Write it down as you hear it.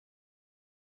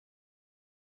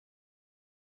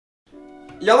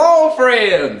Hello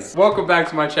friends! Welcome back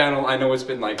to my channel. I know it's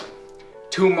been like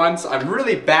 2 months. I'm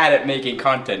really bad at making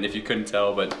content if you couldn't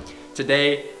tell, but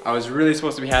today I was really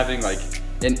supposed to be having like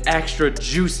an extra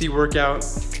juicy workout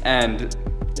and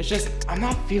it's just, I'm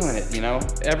not feeling it, you know?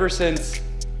 Ever since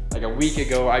like a week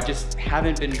ago, I just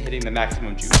haven't been hitting the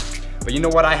maximum juice. But you know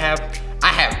what I have? I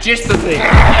have just the thing.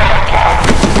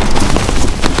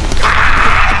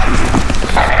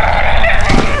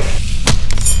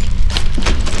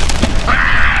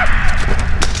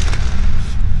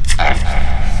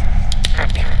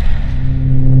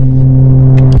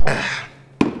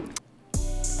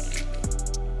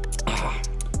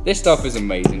 This stuff is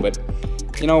amazing, but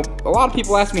you know, a lot of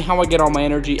people ask me how I get all my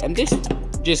energy, and this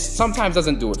just sometimes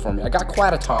doesn't do it for me. I got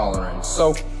quite a tolerance.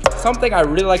 So something I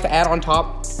really like to add on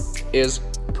top is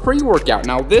pre-workout.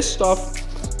 Now this stuff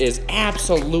is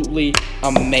absolutely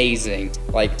amazing.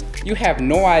 Like, you have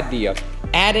no idea.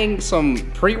 Adding some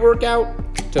pre-workout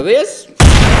to this.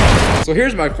 So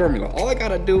here's my formula. All I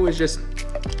gotta do is just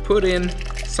put in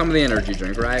some of the energy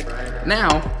drink, right?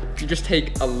 Now, you just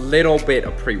take a little bit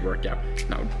of pre-workout.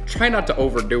 Now, try not to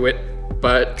overdo it,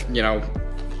 but you know,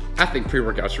 I think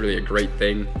pre-workout's really a great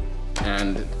thing.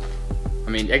 And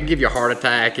I mean, it can give you a heart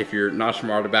attack if you're not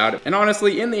smart about it. And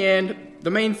honestly, in the end,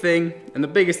 the main thing and the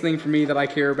biggest thing for me that I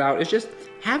care about is just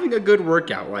having a good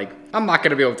workout. Like, I'm not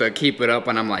gonna be able to keep it up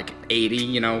when I'm like 80,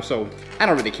 you know, so I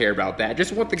don't really care about that.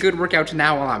 Just want the good workouts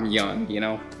now while I'm young, you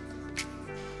know?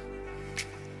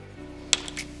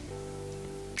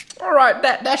 All right,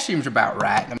 that seems about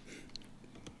right.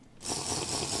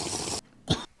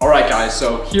 All right, guys,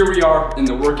 so here we are in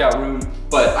the workout room,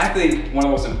 but I think one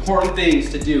of the most important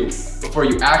things to do before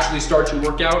you actually start your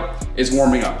workout is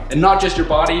warming up. And not just your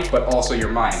body, but also your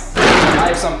mind. And I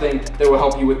have something that will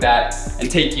help you with that and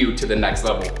take you to the next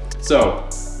level. So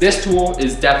this tool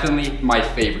is definitely my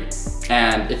favorite.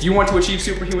 And if you want to achieve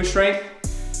superhuman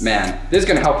strength, man, this is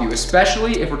gonna help you,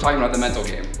 especially if we're talking about the mental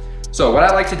game. So what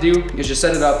I like to do is just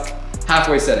set it up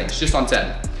halfway settings, just on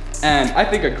 10. And I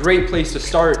think a great place to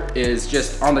start is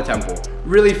just on the temple.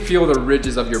 Really feel the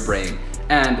ridges of your brain,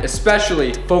 and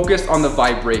especially focus on the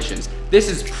vibrations. This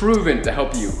is proven to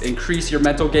help you increase your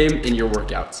mental game in your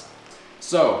workouts.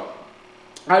 So,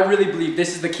 I really believe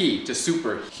this is the key to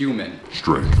superhuman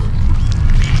strength.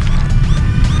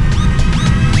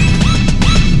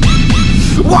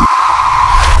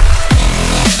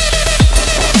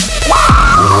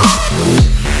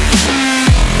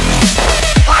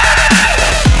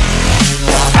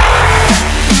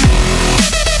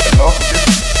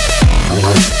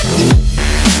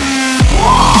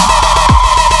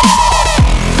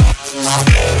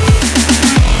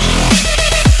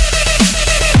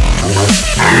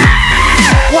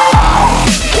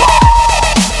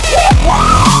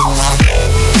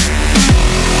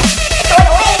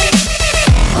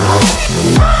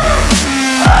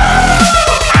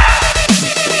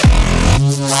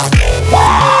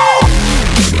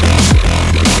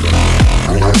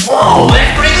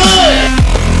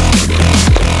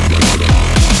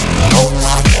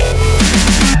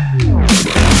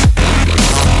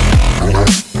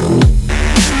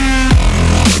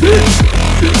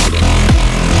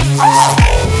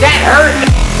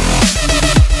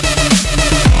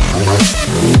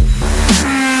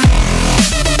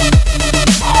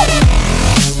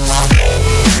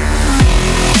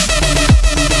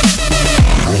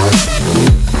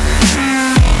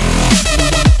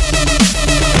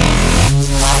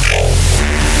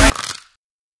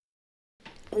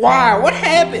 Wow, what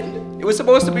happened? It was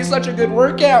supposed to be such a good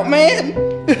workout, man.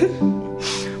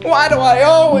 Why do I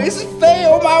always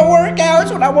fail my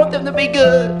workouts when I want them to be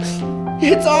good?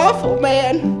 It's awful,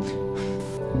 man.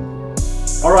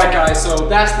 All right, guys, so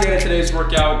that's the end of today's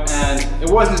workout, and it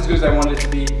wasn't as good as I wanted it to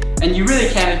be, and you really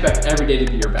can't expect every day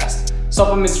to be your best.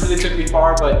 Supplements really took me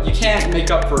far, but you can't make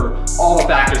up for all the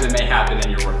factors that may happen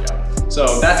in your workout.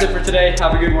 So that's it for today.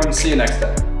 Have a good one. See you next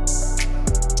time.